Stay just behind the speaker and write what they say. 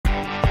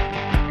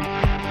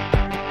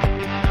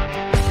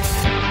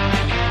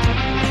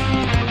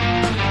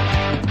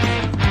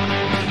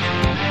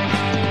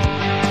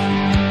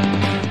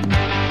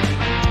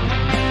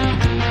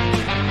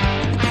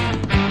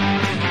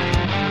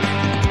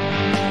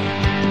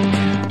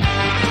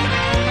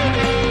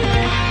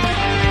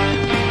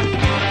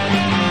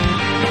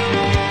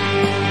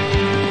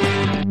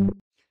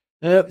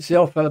See,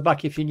 old fella,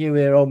 back if you're new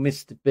here, old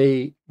Mr.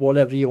 B,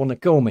 whatever you want to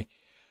call me.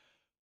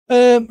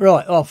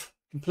 Right, off.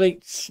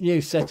 Complete new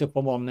setup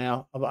I'm on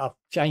now. I've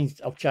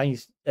changed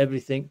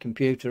everything,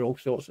 computer, all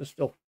sorts of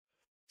stuff.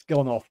 It's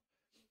gone off.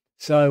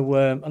 So,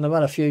 and I've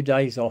had a few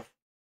days off.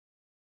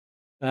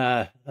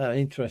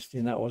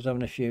 Interesting that was,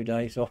 having a few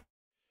days off.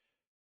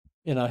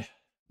 You know.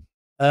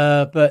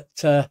 But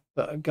I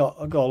got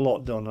a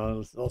lot done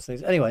on those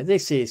things. Anyway,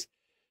 this is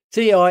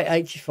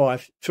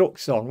ti85 truck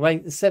song.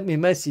 They sent me a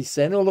message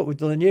saying, "Oh look, we've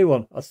done a new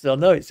one." I said, "I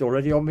know, it's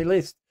already on my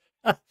list."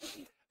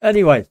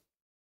 Anyway,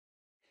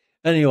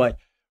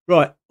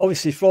 right.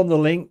 Obviously, from the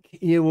link,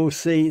 you will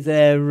see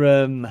their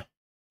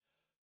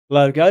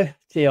logo,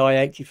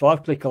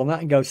 ti85. Click on that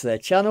and go to their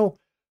channel.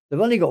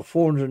 They've only got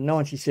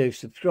 492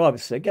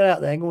 subscribers, so get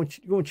out there and go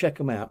and check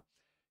them out.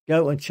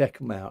 Go and check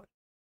them out.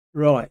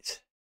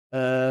 Right.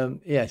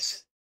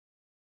 Yes.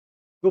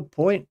 Good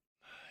point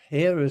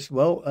here as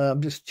well.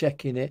 I'm just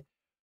checking it.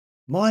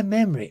 My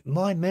memory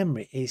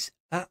is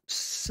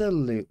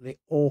absolutely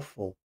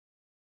awful.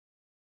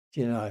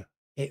 You know,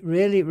 it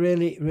really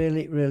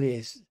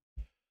is.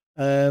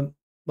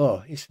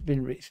 Well,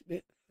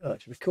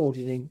 it's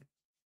recorded in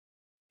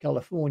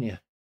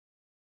California.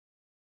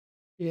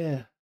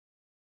 Yeah.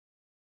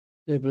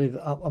 I do believe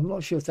that. I'm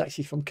not sure if it's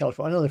actually from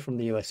California. I know they're from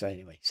the USA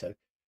anyway, so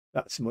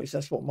that's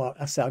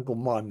how good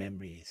my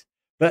memory is.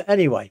 But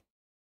anyway,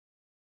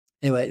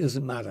 it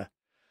doesn't matter.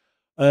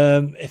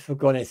 If I've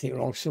got anything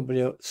wrong,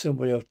 somebody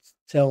will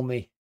tell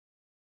me.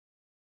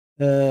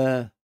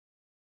 Yeah,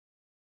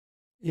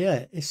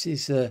 this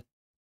is.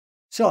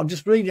 So I'm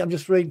just reading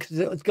because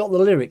it's got the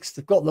lyrics.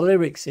 They've got the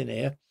lyrics in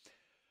here,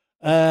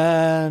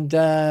 and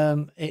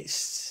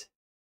it's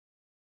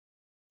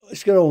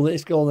got all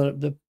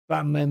the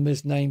band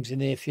members' names in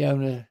here.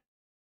 Fiona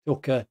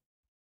Tucker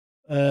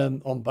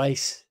on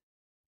bass,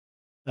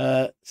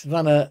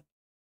 Savannah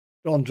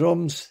on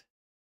drums,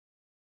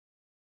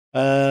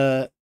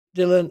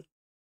 Dylan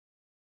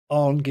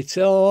on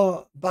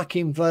guitar,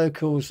 backing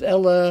vocals,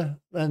 Ella,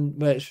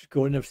 and where it's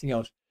recording everything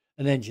else,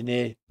 and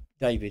engineer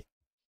David.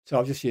 So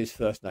I've just used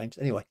first names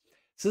anyway.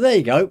 So there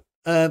you go.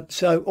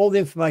 So all the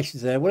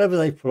information's there. Whatever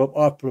they put up,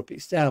 I've put up.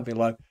 It's down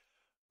below.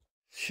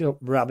 Shut up,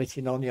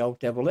 rabbiting on the old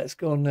devil. Let's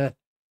go and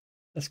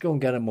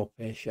get them up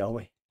here, shall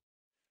we?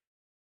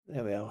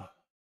 There we are.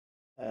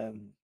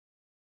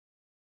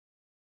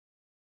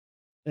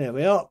 There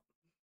we are.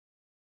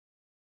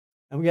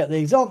 And we get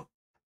these on,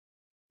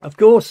 of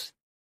course.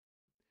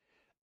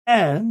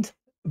 And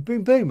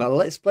boom, boom,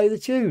 let's play the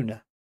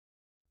tune.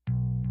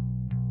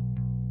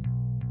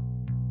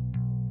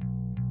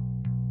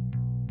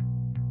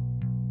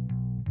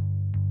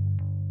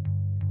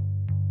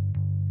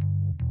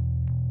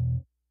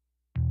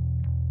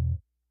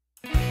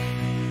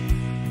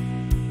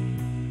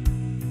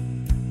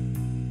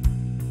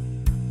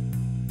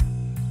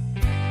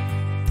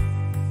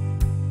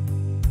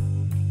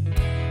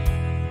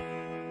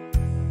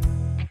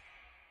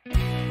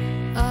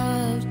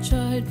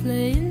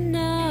 Playing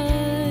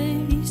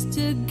nice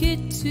to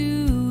get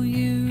to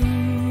you.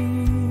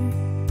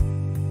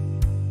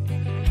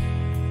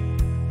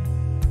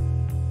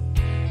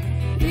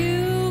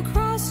 You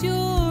cross your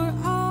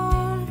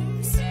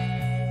arms,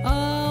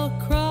 I'll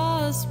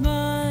cross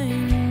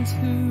mine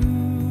too.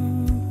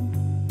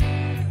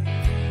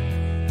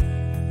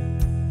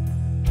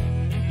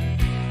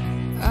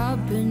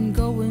 I've been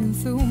going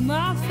through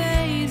my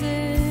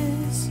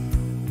phases.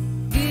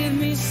 Give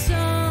me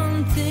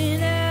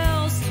something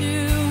else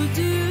to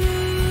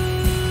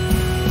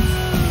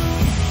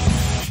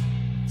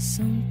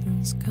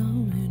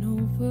coming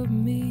over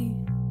me,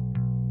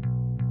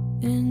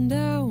 and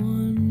I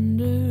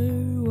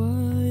wonder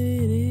what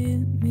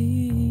it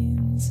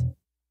means.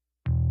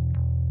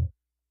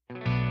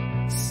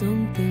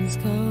 Something's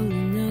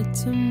calling out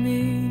to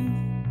me,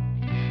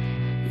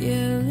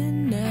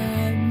 yelling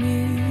at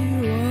me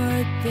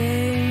what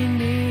they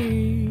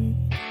need.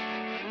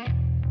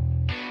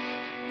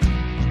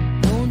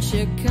 Won't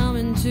you come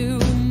into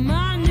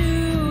my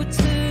new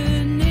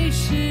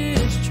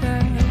tenacious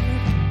trap?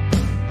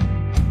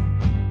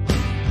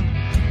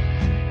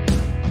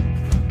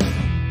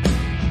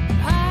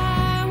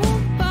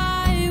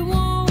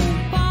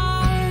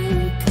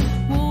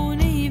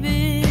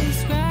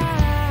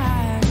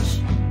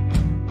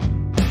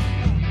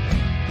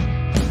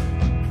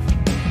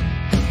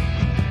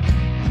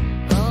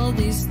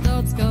 These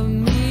thoughts got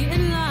me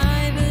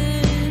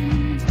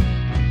enlivened,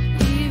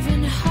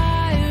 even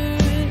higher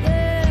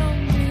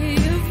than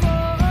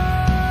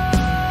before.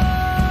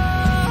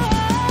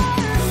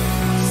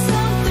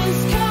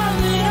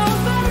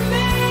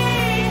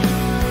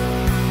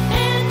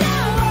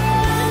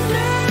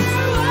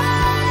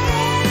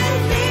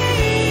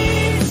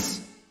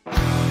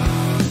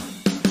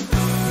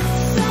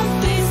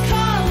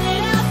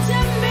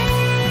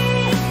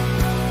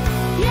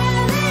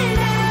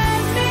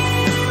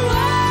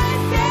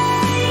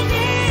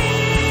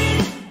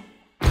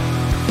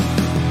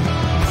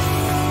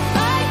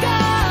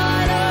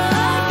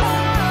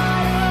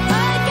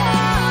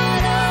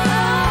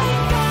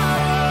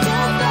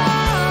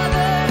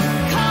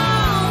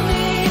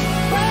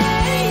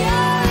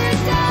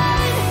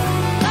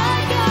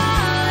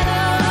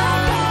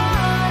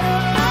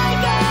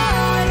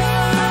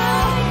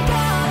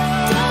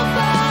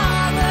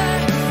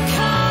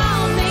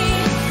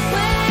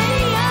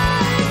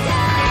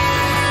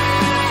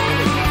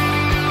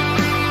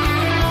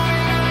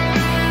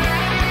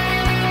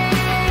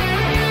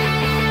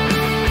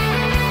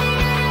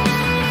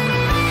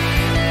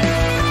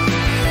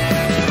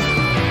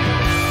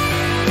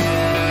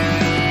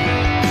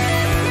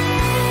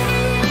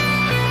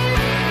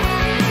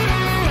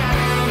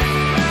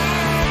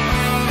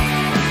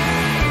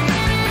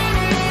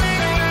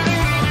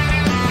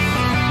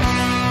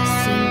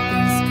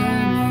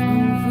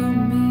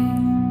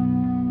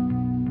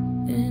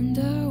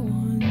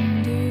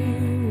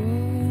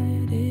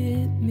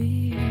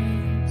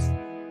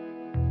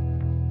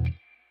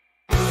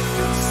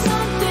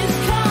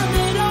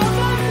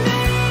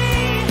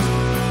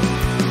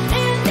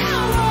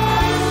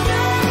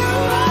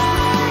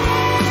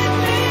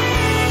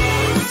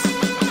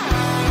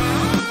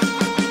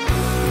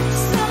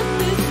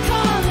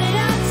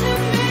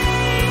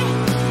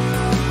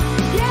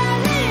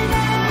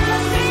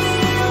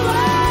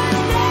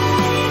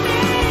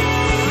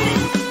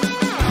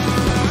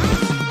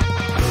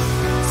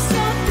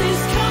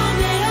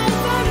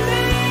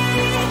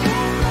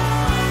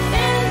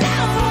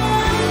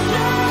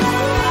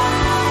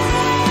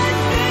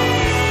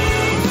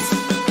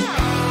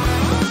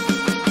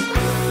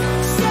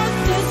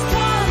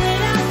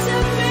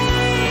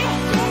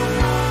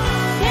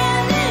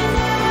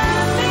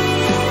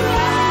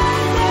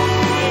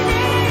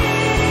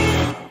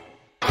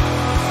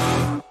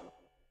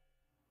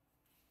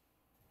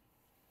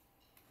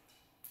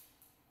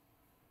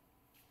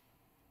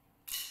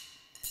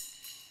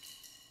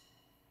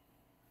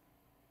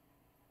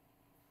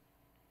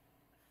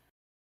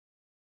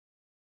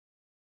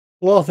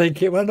 Well, I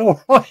think it went all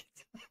right.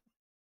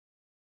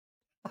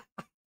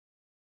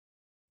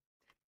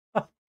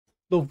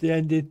 Love the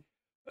ending.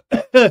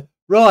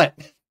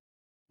 Right.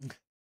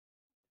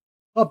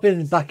 I've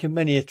been back in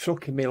many a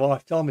truck in my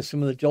lifetime with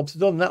some of the jobs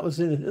I've done. That was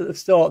at the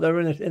start. They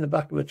were in the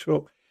back of a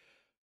truck.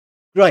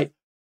 Great.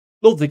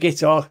 Love the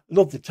guitar.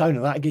 Love the tone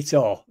of that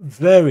guitar.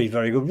 Very,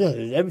 very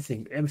good.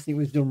 Everything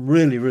was done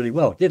really, really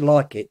well. Did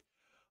like it.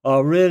 I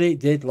really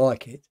did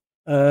like it.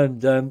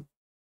 And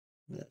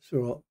that's all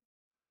right.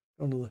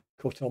 Another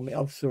cut on me.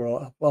 I'm all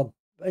right. Well,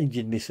 I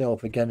injured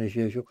myself again as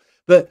usual.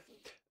 But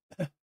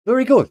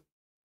very good.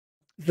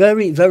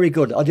 Very, very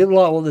good. I do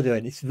like what they're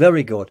doing. It's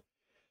very good.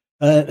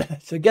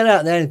 So get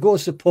out there and go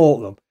and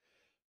support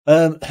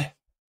them.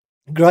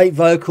 Great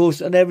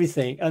vocals and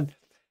everything.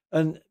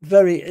 And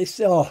very, it's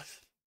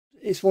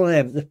one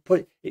of them.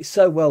 It's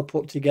so well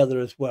put together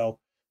as well.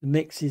 The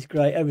mix is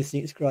great.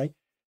 Everything is great.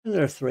 And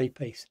they're a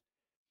 3-piece.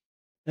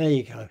 There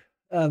you go.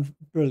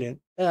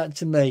 Brilliant.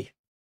 To me,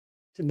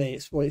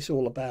 it's what it's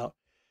all about.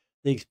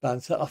 These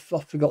bands. I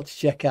forgot to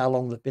check how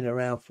long they've been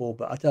around for,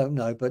 but I don't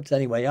know. But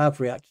anyway, I've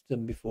reacted to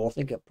them before. I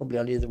think I probably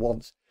only did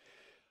once.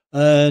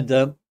 And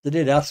they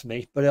did ask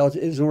me, but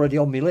it was already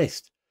on my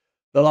list.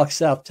 But like I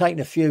said, I've taken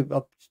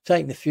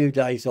a few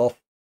days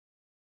off.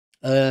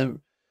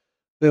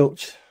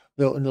 Built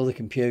another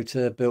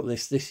computer. Built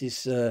this. This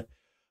is.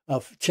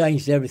 I've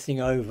changed everything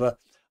over.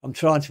 I'm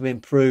trying to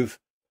improve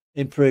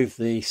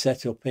the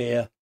setup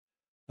here.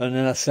 And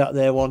then I sat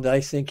there one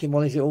day thinking,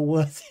 well, is it all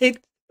worth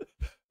it?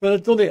 But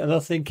I've done it, and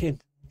I'm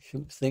thinking, I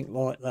shouldn't think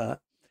like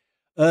that.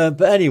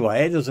 But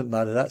anyway, it doesn't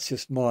matter. That's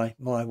just my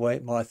way,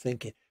 my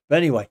thinking. But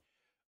anyway,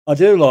 I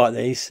do like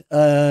these,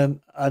 and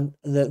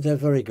they're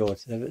very good.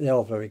 They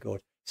are very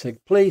good. So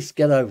please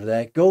get over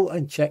there. Go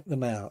and check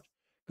them out.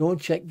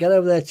 Get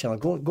over their channel.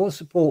 Go and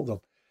support them.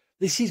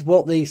 This is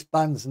what these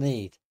bands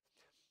need.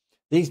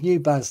 These new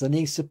bands, they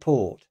need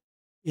support.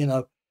 You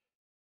know,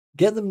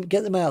 get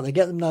them out there.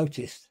 Get them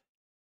noticed.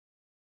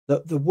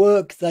 The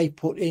work they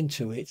put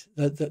into it,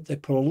 that they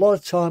put a lot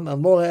of time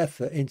and a lot of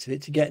effort into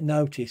it to get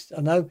noticed.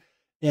 I know,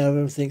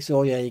 everyone thinks,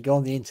 oh yeah, you go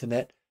on the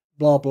internet,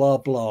 blah, blah,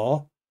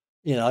 blah.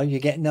 You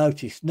get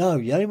noticed. No,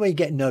 the only way you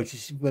get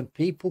noticed is when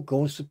people go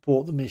and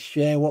support them and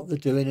share what they're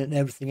doing and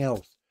everything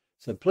else.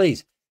 So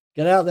please,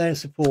 get out there and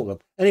support them.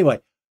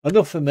 Anyway,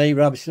 enough for me,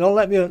 rabbiting on.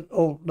 Let me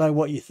all know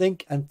what you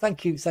think. And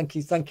thank you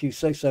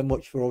so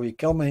much for all your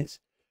comments,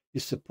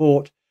 your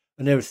support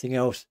and everything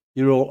else.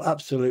 You're all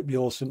absolutely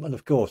awesome. And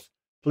of course,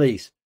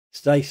 please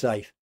stay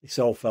safe. This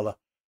old fella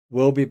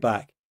will be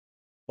back.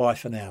 Bye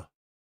for now.